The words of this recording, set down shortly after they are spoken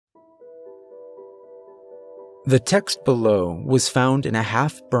The text below was found in a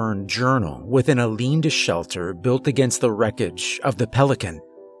half-burned journal within a lean-to shelter built against the wreckage of the Pelican,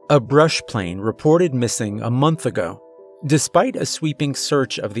 a brush plane reported missing a month ago. Despite a sweeping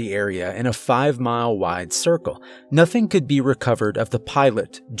search of the area in a 5-mile-wide circle, nothing could be recovered of the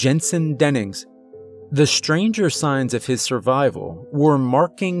pilot, Jensen Dennings. The stranger signs of his survival were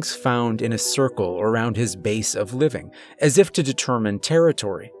markings found in a circle around his base of living, as if to determine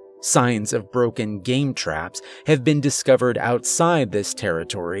territory. Signs of broken game traps have been discovered outside this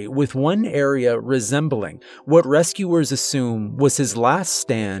territory, with one area resembling what rescuers assume was his last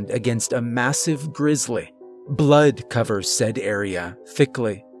stand against a massive grizzly. Blood covers said area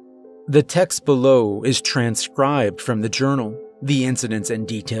thickly. The text below is transcribed from the journal. The incidents and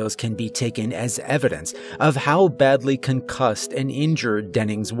details can be taken as evidence of how badly concussed and injured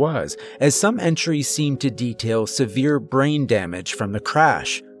Dennings was, as some entries seem to detail severe brain damage from the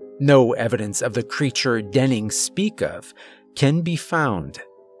crash. No evidence of the creature Dennings speak of can be found.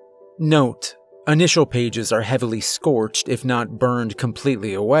 Note: initial pages are heavily scorched, if not burned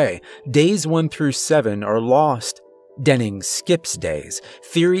completely away. Days 1 through 7 are lost. Dennings skips days.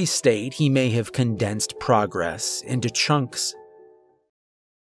 Theories state he may have condensed progress into chunks.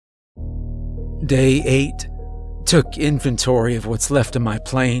 Day 8. Took inventory of what's left of my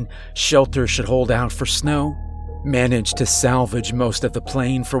plane. Shelter should hold out for snow. Managed to salvage most of the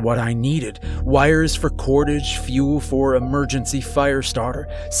plane for what I needed. Wires for cordage, fuel for emergency fire starter,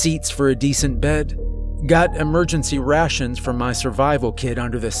 seats for a decent bed. Got emergency rations from my survival kit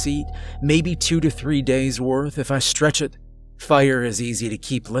under the seat, maybe 2 to 3 days worth if I stretch it. Fire is easy to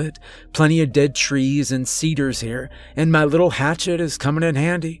keep lit, plenty of dead trees and cedars here, and my little hatchet is coming in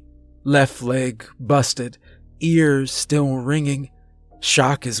handy. Left leg busted, ears still ringing.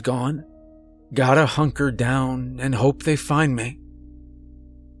 Shock is gone. Gotta hunker down and hope they find me.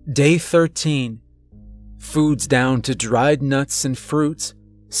 Day 13. Food's down to dried nuts and fruits,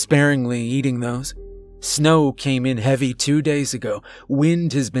 sparingly eating those. Snow came in heavy 2 days ago.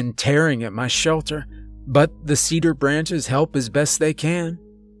 Wind has been tearing at my shelter, but the cedar branches help as best they can.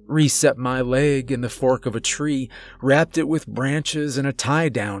 Reset my leg in the fork of a tree, wrapped it with branches and a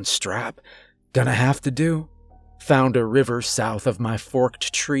tie-down strap. Gonna have to do. Found a river south of my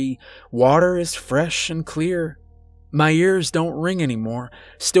forked tree. Water is fresh and clear. My ears don't ring anymore.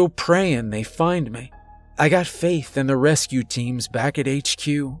 Still praying they find me. I got faith in the rescue teams back at HQ.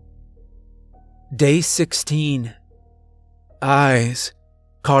 Day 16. Eyes.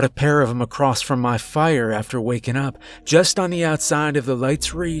 Caught a pair of them across from my fire after waking up, just on the outside of the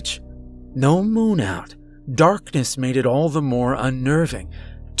light's reach. No moon out. Darkness made it all the more unnerving.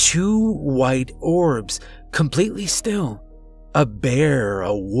 2 white orbs, completely still. A bear,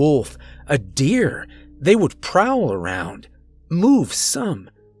 a wolf, a deer. They would prowl around. Move some.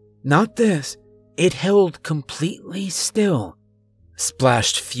 Not this. It held completely still.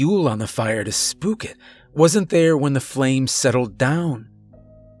 Splashed fuel on the fire to spook it. Wasn't there when the flames settled down.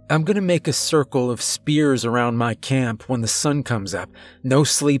 I'm gonna make a circle of spears around my camp when the sun comes up. No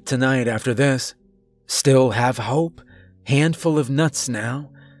sleep tonight after this. Still have hope. Handful of nuts now.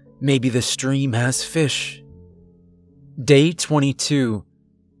 Maybe the stream has fish. Day 22.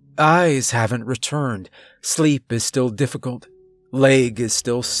 Eyes haven't returned. Sleep is still difficult. Leg is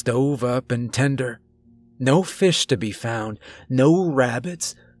still stove up and tender. No fish to be found. No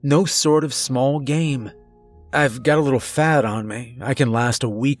rabbits. No sort of small game. I've got a little fat on me. I can last a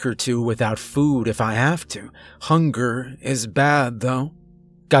week or 2 without food if I have to. Hunger is bad, though.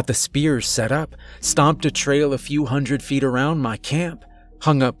 Got the spears set up. Stomped a trail a few 100 feet around my camp.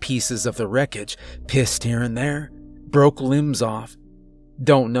 Hung up pieces of the wreckage, pissed here and there, broke limbs off.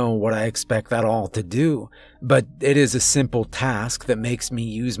 Don't know what I expect that all to do, but it is a simple task that makes me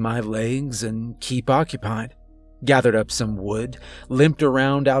use my legs and keep occupied. Gathered up some wood, limped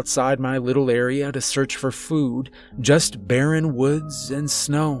around outside my little area to search for food, just barren woods and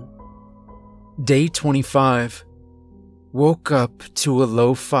snow. Day 25. Woke up to a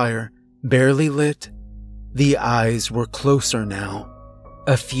low fire, barely lit. The eyes were closer now.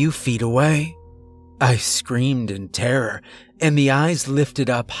 A few feet away. I screamed in terror, and the eyes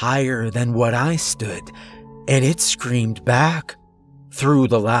lifted up higher than what I stood, and it screamed back. Through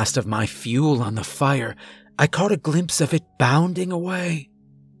the last of my fuel on the fire, I caught a glimpse of it bounding away.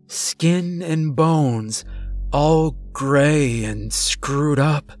 Skin and bones, all gray and screwed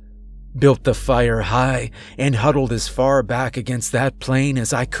up. Built the fire high and huddled as far back against that plane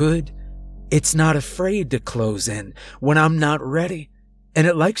as I could. It's not afraid to close in when I'm not ready, and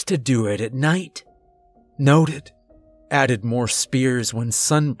it likes to do it at night. Noted. Added more spears when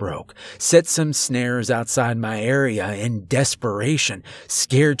sun broke. Set some snares outside my area in desperation.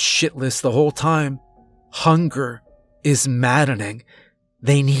 Scared shitless the whole time. Hunger is maddening.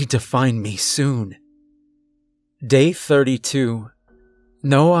 They need to find me soon. Day 32.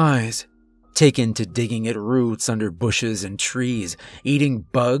 No eyes. Taken to digging at roots under bushes and trees, eating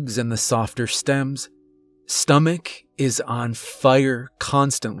bugs in the softer stems. Stomach is on fire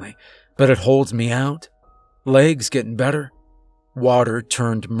constantly, but it holds me out. Legs getting better. Water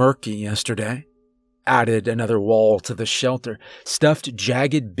turned murky yesterday. Added another wall to the shelter. Stuffed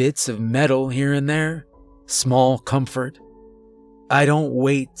jagged bits of metal here and there. Small comfort. I don't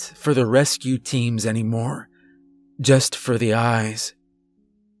wait for the rescue teams anymore. Just for the eyes.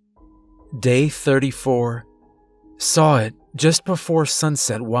 Day 34. Saw it just before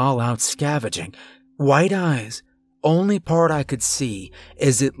sunset while out scavenging. White eyes. Only part I could see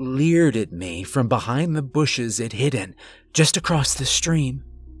as it leered at me from behind the bushes it hid in, just across the stream.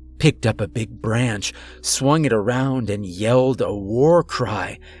 Picked up a big branch, swung it around, and yelled a war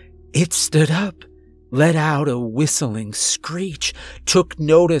cry. It stood up, let out a whistling screech, took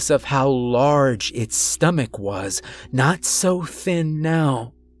notice of how large its stomach was, not so thin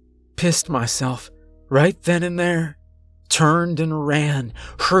now. Pissed myself, right then and there. Turned and ran,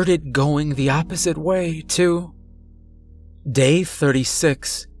 heard it going the opposite way, too. Day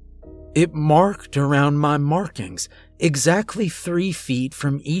 36. It marked around my markings. Exactly 3 feet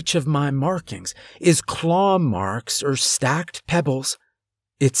from each of my markings is claw marks or stacked pebbles.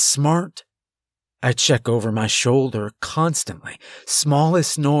 It's smart. I check over my shoulder constantly.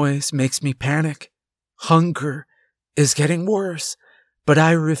 Smallest noise makes me panic. Hunger is getting worse, but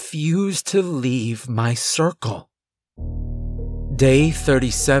I refuse to leave my circle. Day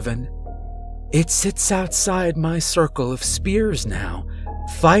 37. It sits outside my circle of spears now.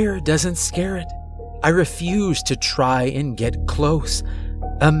 Fire doesn't scare it. I refuse to try and get close.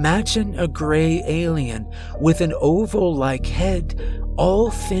 Imagine a gray alien with an oval-like head,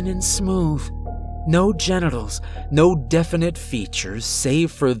 all thin and smooth. No genitals, no definite features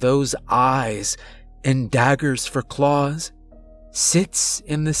save for those eyes and daggers for claws. Sits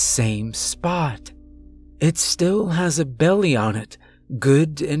in the same spot. It still has a belly on it,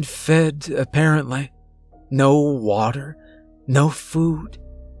 good and fed apparently. No water, no food.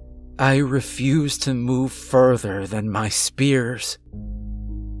 I refuse to move further than my spears.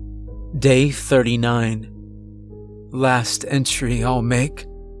 Day 39. Last entry I'll make.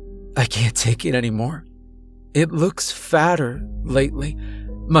 I can't take it anymore. It looks fatter lately.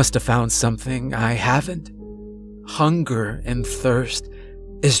 Must have found something I haven't. Hunger and thirst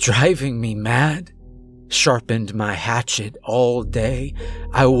is driving me mad. Sharpened my hatchet all day.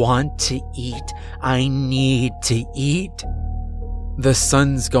 I want to eat. I need to eat. The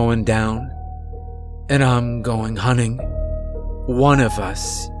sun's going down, and I'm going hunting. One of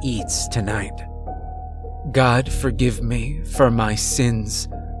us eats tonight. God forgive me for my sins.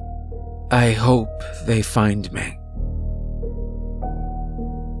 I hope they find me.